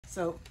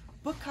So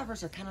book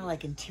covers are kind of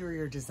like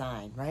interior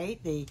design, right?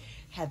 They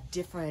have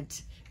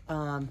different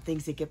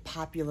things that get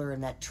popular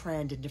in that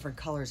trend in different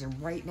colors.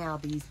 And right now,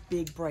 these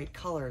big, bright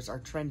colors are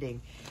trending.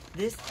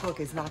 This book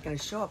is not going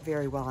to show up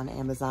very well on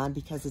Amazon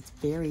because it's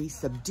very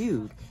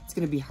subdued. It's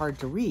going to be hard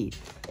to read.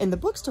 In the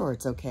bookstore,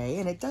 it's okay,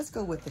 and it does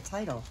go with the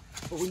title.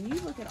 But when you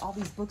look at all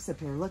these books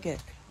up here, look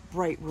at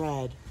bright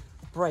red,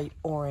 bright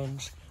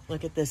orange.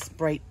 Look at this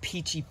bright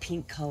peachy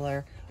pink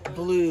color,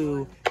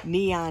 blue,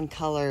 neon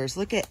colors.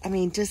 Look at, I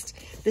mean, this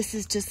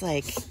is just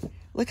like,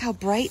 look how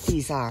bright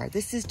these are.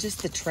 This is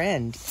just the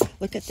trend.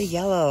 Look at the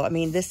yellow. I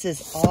mean, this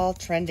is all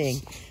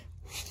trending.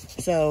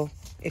 So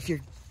if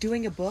you're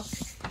doing a book,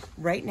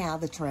 right now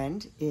the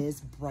trend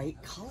is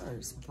bright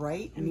colors,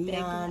 bright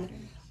neon.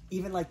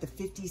 Even like the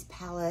 50s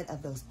palette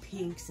of those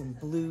pinks and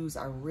blues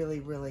are really,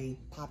 really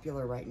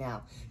popular right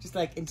now. Just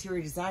like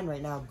interior design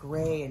right now,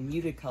 gray and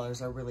muted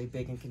colors are really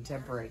big and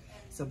contemporary.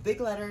 So big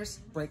letters,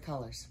 bright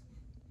colors.